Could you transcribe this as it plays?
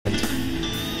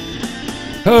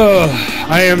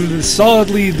I am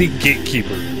solidly the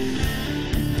gatekeeper.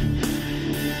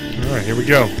 Alright, here we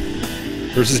go.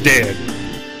 Versus Dad.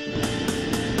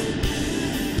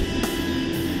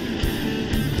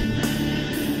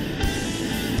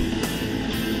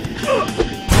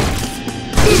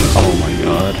 Oh my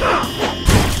god.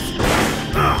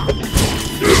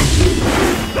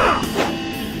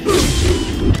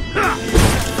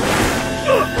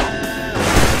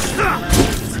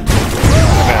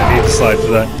 I need to slide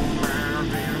for that.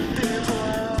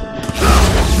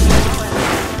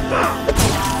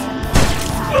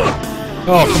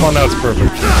 Oh, come on, that's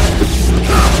perfect.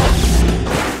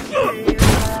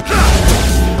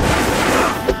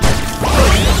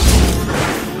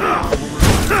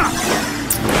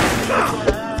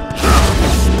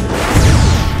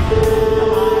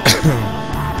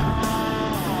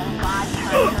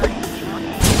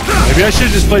 Maybe I should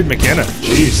have just played McKenna.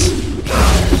 Jeez.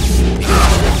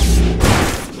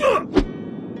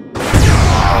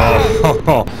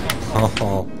 Oh.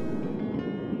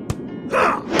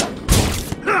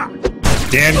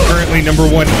 Dan currently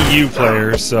 #1 EU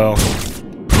player, so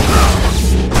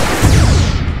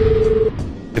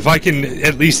if I can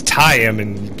at least tie him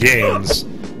in games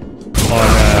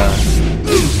on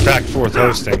back and forth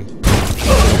hosting,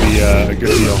 it'll be a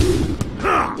good deal.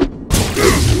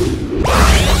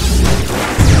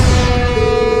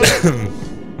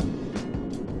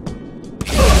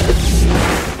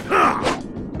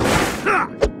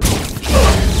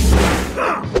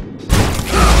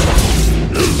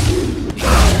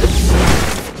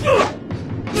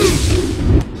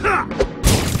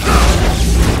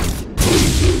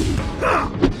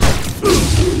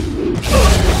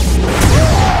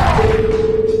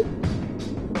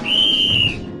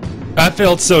 That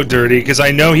felt so dirty, because I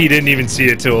know he didn't even see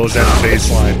it till it was at the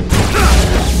baseline.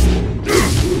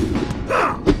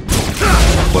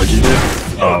 What'd you do?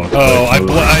 Oh,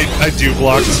 I do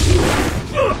blocked.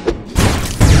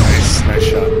 Nice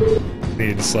shot.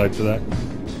 Needed to slide for that.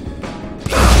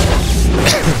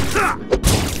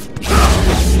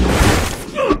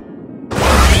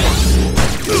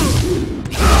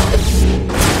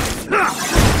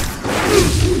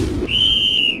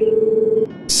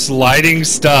 Sliding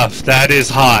stuff, that is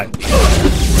hot.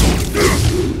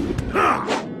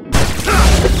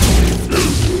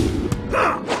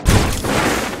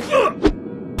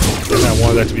 I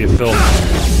wanted that to be a fill.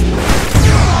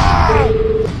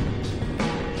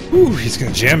 Ooh, he's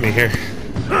gonna jam me here.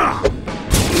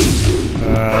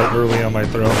 Early on my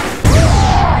throw.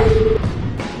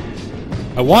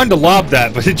 I wanted to lob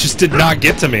that, but it just did not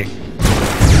get to me.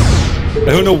 I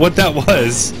don't know what that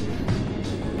was.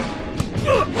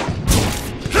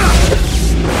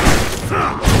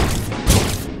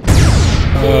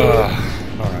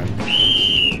 Alright.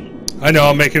 I know,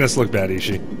 I'm making us look bad,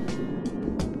 Ishii.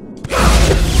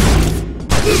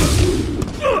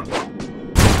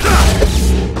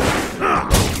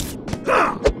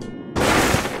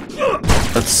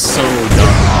 That's so dumb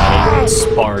that it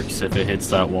sparks if it hits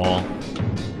that wall.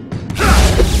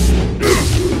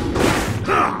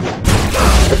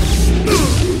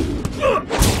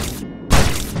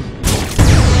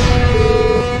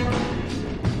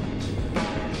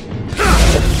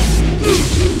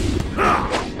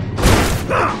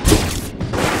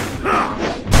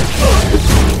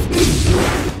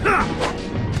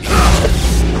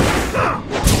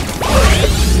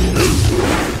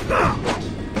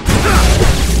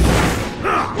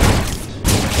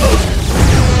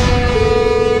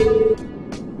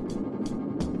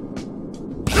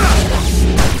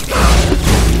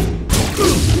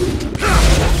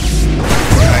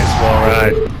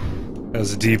 That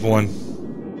was a deep one.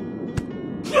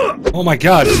 Oh my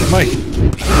god, my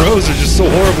throws are just so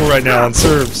horrible right now on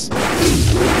serves.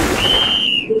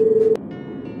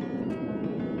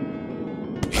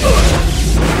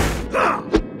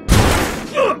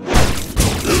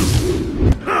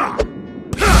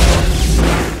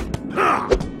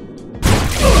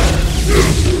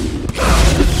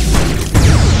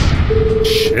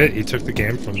 Shit, he took the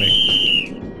game from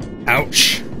me.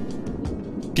 Ouch.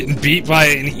 Getting beat by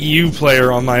an EU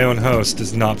player on my own host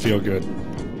does not feel good.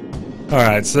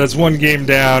 Alright, so that's one game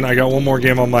down. I got one more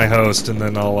game on my host, and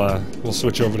then we'll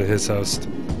switch over to his host.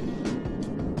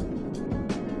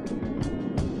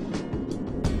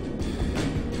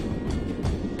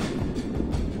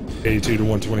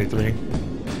 $82 to $123.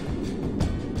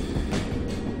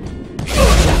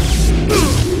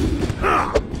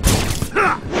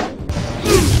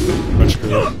 Much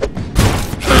good.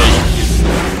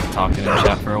 Talking in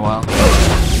chat for a while.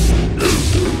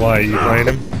 Why, are you playing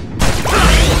him?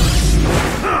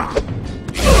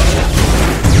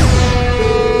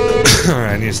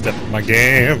 I need to step up my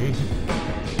game.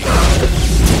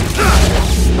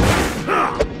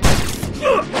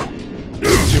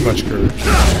 Too much curve.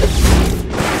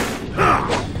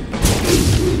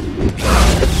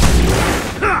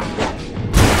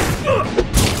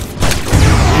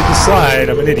 Need the slide,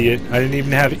 I'm an idiot. I didn't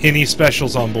even have any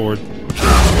specials on board.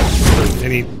 Or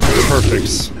any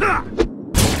perfects.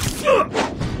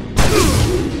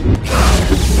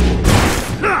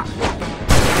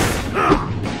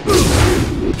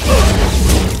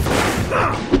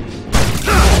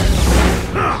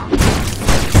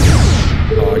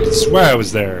 I swear I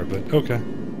was there, but okay.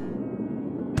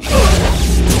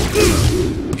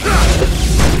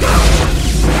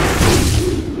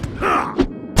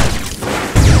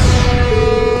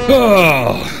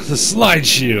 Oh, the slide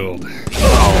shield.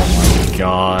 Oh my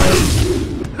god.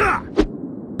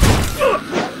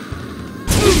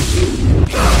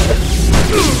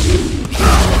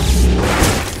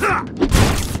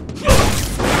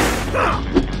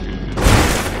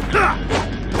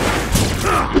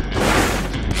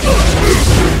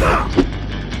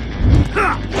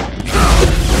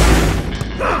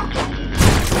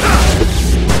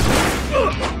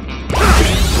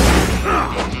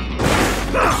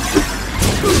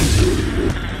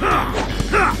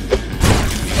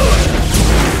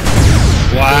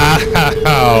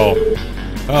 Wow!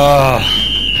 Oh.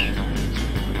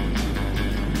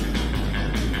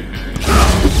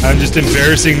 I'm just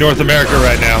embarrassing North America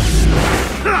right now.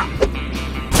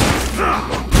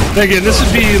 Again, this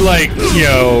would be like, you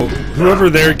know, whoever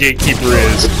their gatekeeper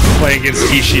is playing against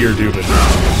Ishii or Dubin.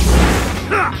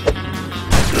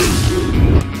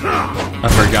 I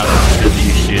forgot that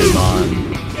Ishii is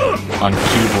on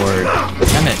keyboard.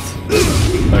 Damn it!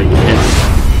 Like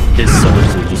his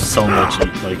swords are just so much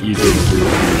like easier to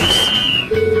use.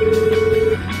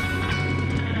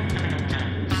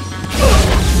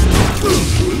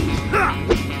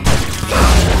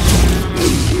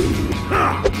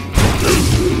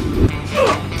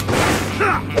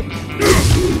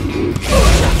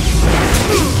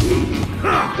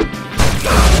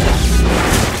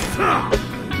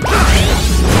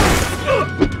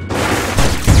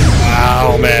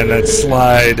 Wow, man, that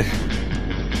slide.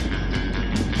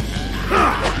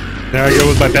 Now I go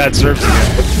with my bad serves again.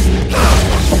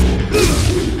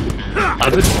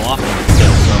 I've been blocking instead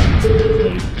of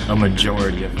throwing like a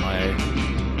majority of my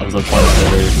of the points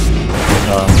that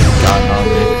are gotten on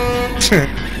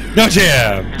me. No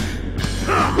jam!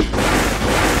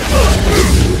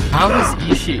 How is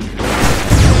Ishii?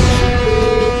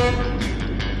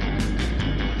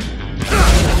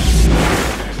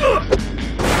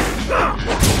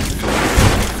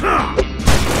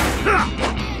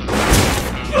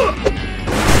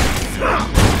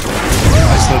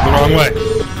 The wrong way.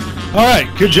 All right,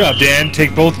 good job, Dan.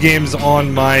 Take both games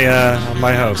on my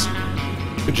host.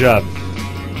 Good job.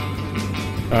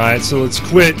 All right, so let's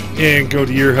quit and go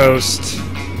to your host,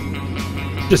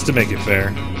 just to make it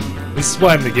fair. This is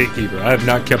why I'm the gatekeeper. I have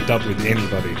not kept up with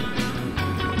anybody.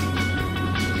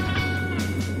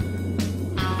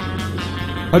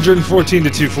 114 to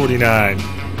 249.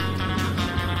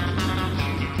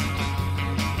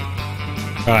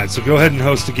 All right, so go ahead and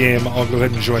host a game. I'll go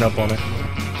ahead and join up on it.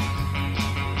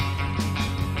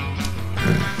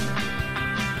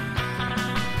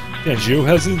 Danjio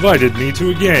has invited me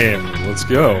to a game. Let's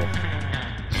go.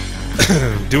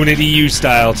 Doing it EU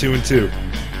style, 2 and 2.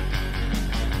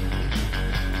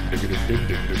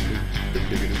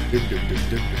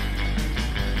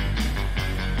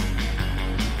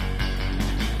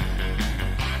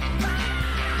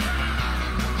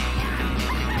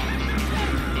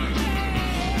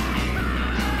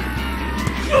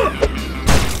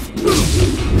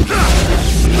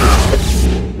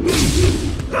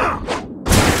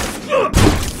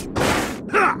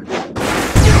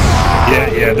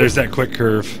 Yeah, there's that quick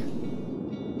curve.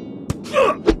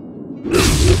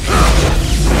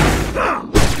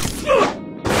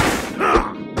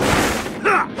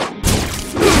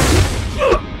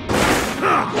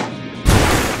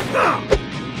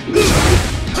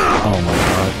 Oh my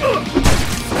god.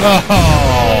 Oh!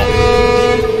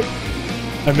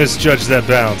 I misjudged that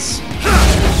bounce.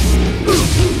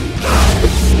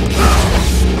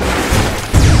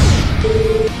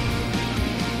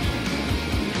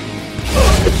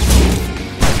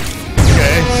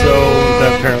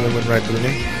 Apparently went right through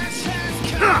me.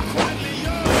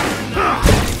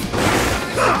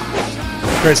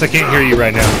 Chris, I can't hear you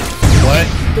right now. What?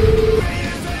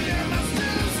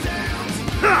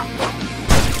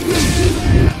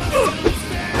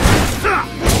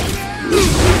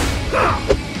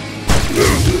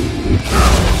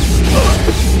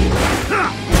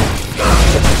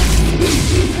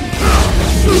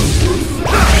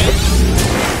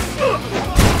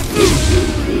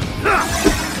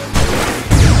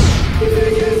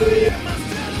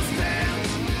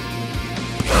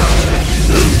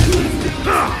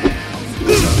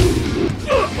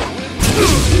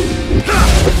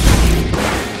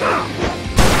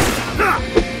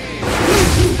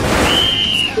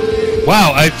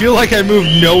 Wow, I feel like I moved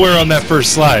nowhere on that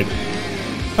first slide.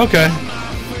 Okay.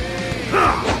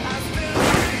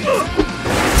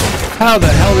 How the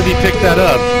hell did he pick that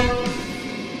up?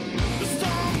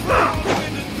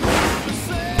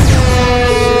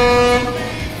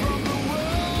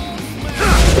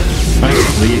 Can I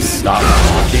please stop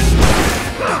talking?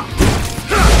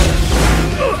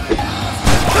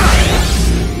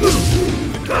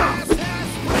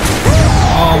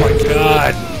 Oh my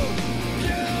god.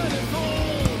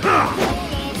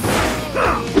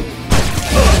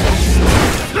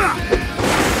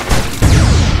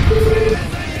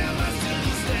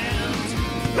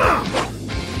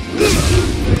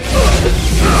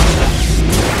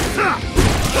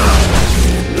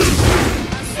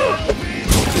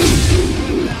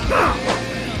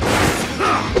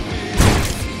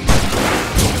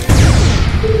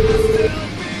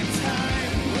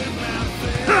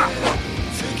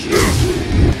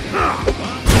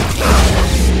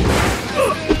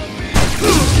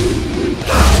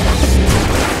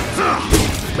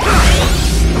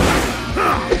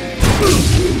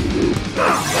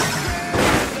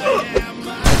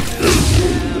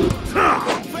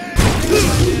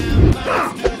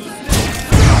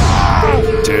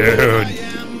 Dude.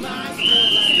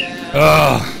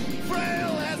 Ugh.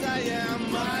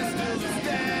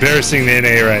 Embarrassing the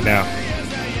NA right now.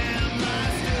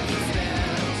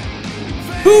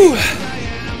 Whew.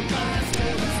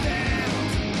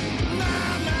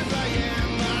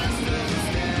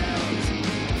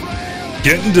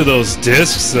 Getting to those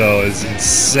discs though is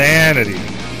insanity.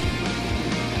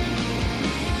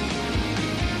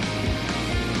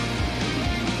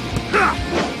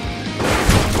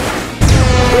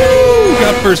 Woo!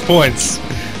 Got first points.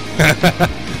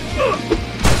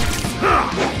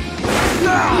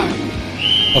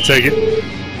 I'll take it.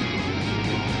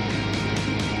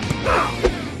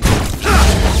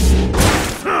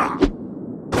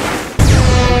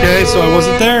 Okay, so I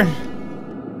wasn't there?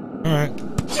 Alright.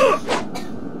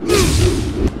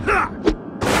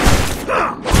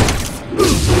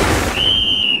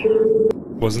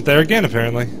 Wasn't there again,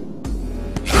 apparently.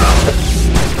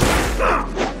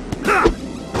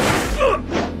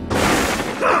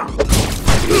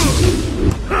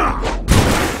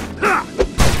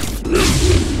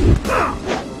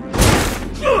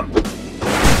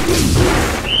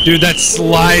 Dude, that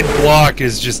slide block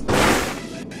is just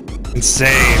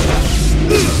insane.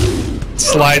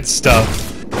 Slide stuff.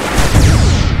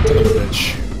 Son of a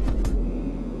bitch.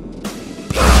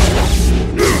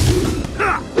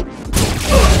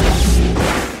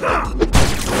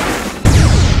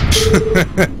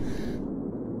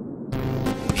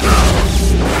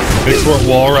 Bigfoot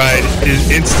wall ride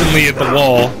is instantly at the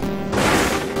wall.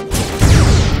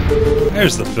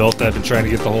 There's the filth I've been trying to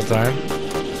get the whole time.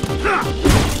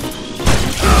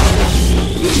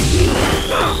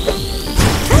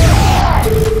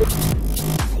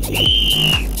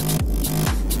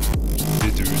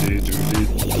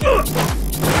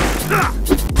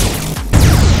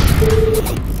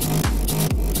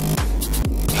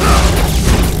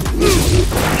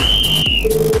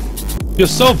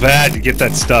 Feels so bad to get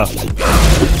that stuff.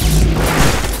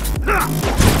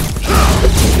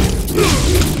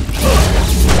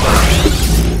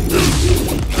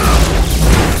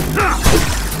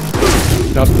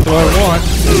 Not what I want.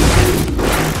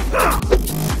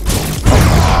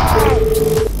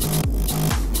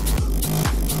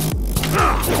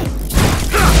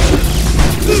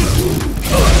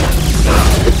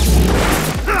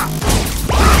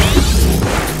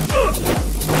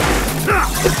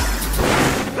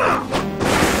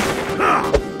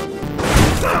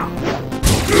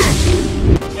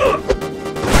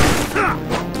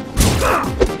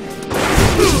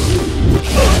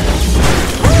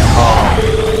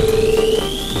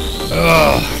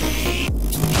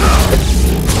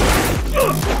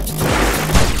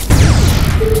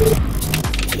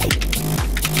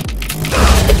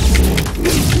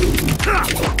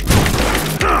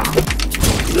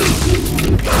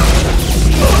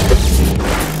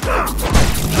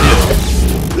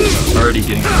 Already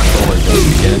getting controller done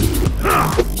again.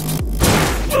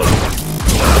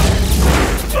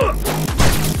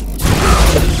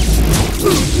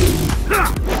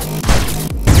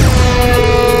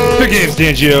 Good games,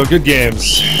 Danjio. Good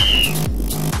games.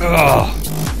 Ugh.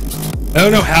 I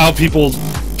don't know how people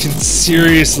can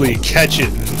seriously catch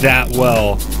it that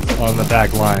well on the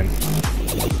back line.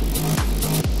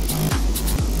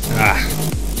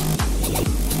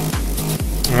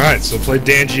 Alright, so played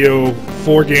Danjio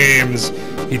 4 games.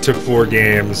 He took 4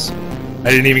 games.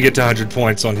 I didn't even get to 100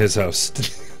 points on his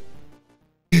host.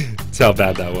 That's how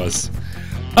bad that was.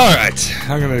 Alright,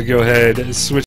 I'm gonna go ahead and switch.